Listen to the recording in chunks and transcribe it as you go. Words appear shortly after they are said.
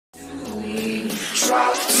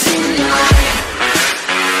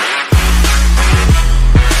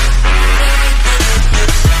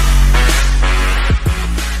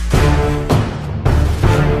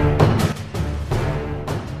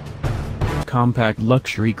Compact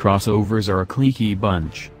luxury crossovers are a cliquey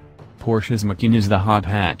bunch. Porsche's Macan is the hot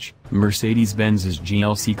hatch, Mercedes-Benz's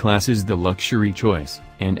GLC class is the luxury choice,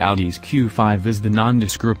 and Audi's Q5 is the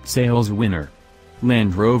nondescript sales winner.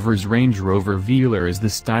 Land Rover's Range Rover Velar is the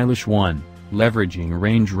stylish one, leveraging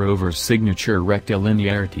Range Rover's signature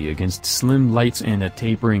rectilinearity against slim lights and a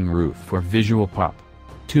tapering roof for visual pop.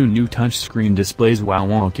 Two new touchscreen displays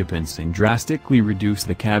wow occupants and drastically reduce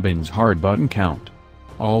the cabin's hard button count.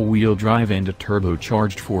 All-wheel drive and a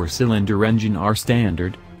turbocharged 4-cylinder engine are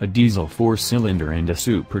standard, a diesel 4-cylinder and a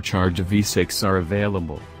supercharged V6 are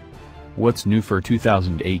available. What's new for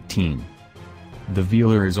 2018? The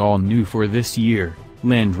Velar is all new for this year.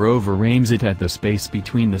 Land Rover aims it at the space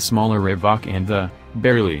between the smaller Evoque and the,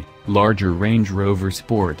 barely, larger Range Rover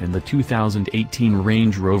Sport and the 2018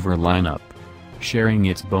 Range Rover lineup. Sharing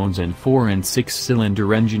its bones and 4- and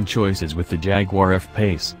 6-cylinder engine choices with the Jaguar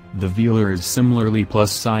F-Pace, the Velar is similarly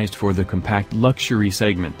plus-sized for the compact luxury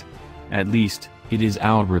segment. At least, it is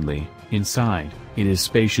outwardly. Inside, it is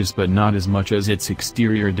spacious but not as much as its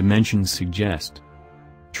exterior dimensions suggest.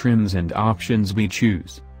 Trims and options we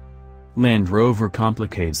choose. Land Rover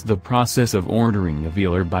complicates the process of ordering a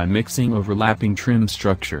Velar by mixing overlapping trim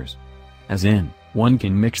structures. As in, one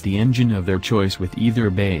can mix the engine of their choice with either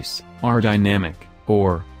base, R-Dynamic,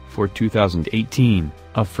 or, for 2018,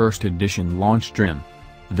 a first edition launch trim.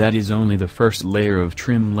 That is only the first layer of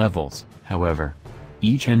trim levels, however.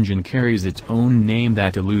 Each engine carries its own name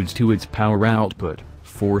that alludes to its power output: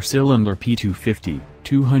 4-cylinder P250,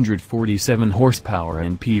 247 horsepower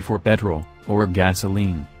and P for petrol, or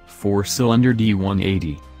gasoline, 4-cylinder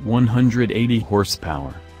D180, 180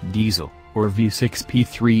 horsepower, diesel, or V6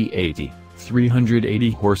 P380,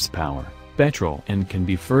 380 horsepower, petrol, and can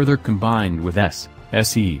be further combined with S,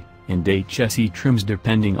 SE, and HSE trims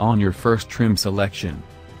depending on your first trim selection.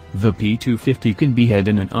 The P250 can be had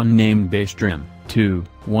in an unnamed base trim, too,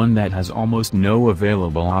 one that has almost no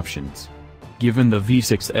available options. Given the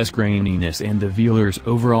V6's graininess and the Velar's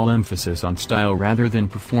overall emphasis on style rather than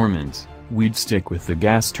performance, we'd stick with the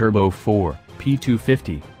gas turbo 4,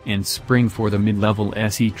 P250, and spring for the mid-level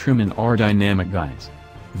SE trim and R-Dynamic guys.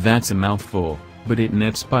 That's a mouthful, but it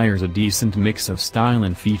inspires a decent mix of style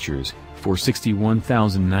and features. For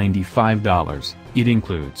 $61,095, it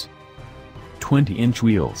includes 20-inch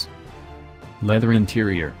wheels, leather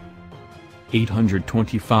interior,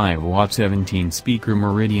 825-watt 17-speaker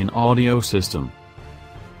Meridian audio system,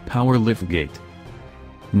 power liftgate,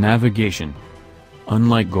 navigation.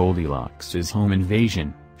 Unlike Goldilocks's home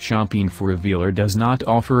invasion, shopping for a Velar does not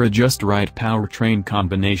offer a just-right powertrain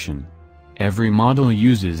combination. Every model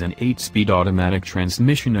uses an 8-speed automatic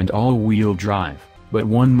transmission and all-wheel drive, but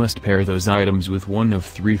one must pair those items with one of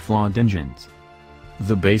 3 flawed engines.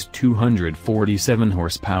 The base 247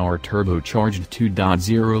 horsepower turbocharged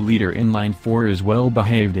 2.0-liter inline-4 is well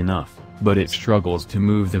behaved enough, but it struggles to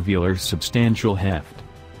move the Velar's substantial heft.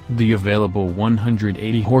 The available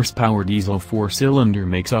 180 horsepower diesel 4-cylinder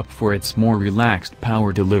makes up for its more relaxed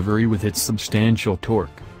power delivery with its substantial torque,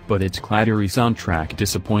 but its clattery soundtrack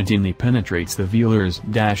disappointingly penetrates the Velar's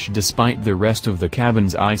dash despite the rest of the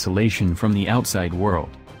cabin's isolation from the outside world.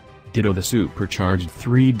 Ditto the supercharged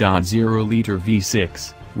 3.0-liter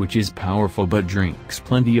V6, which is powerful but drinks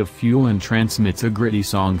plenty of fuel and transmits a gritty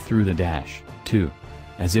song through the dash, too.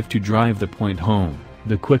 As if to drive the point home,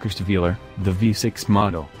 the quickest Velar, the V6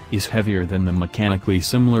 model, is heavier than the mechanically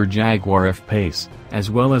similar Jaguar F-Pace, as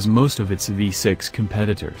well as most of its V6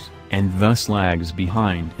 competitors, and thus lags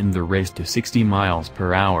behind in the race to 60 miles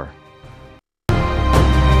per hour.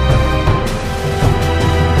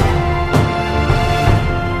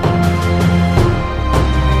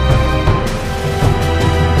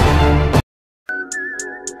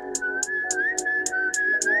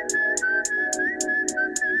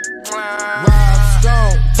 Rob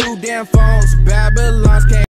Stone, 2 damn phones, Babylon's came.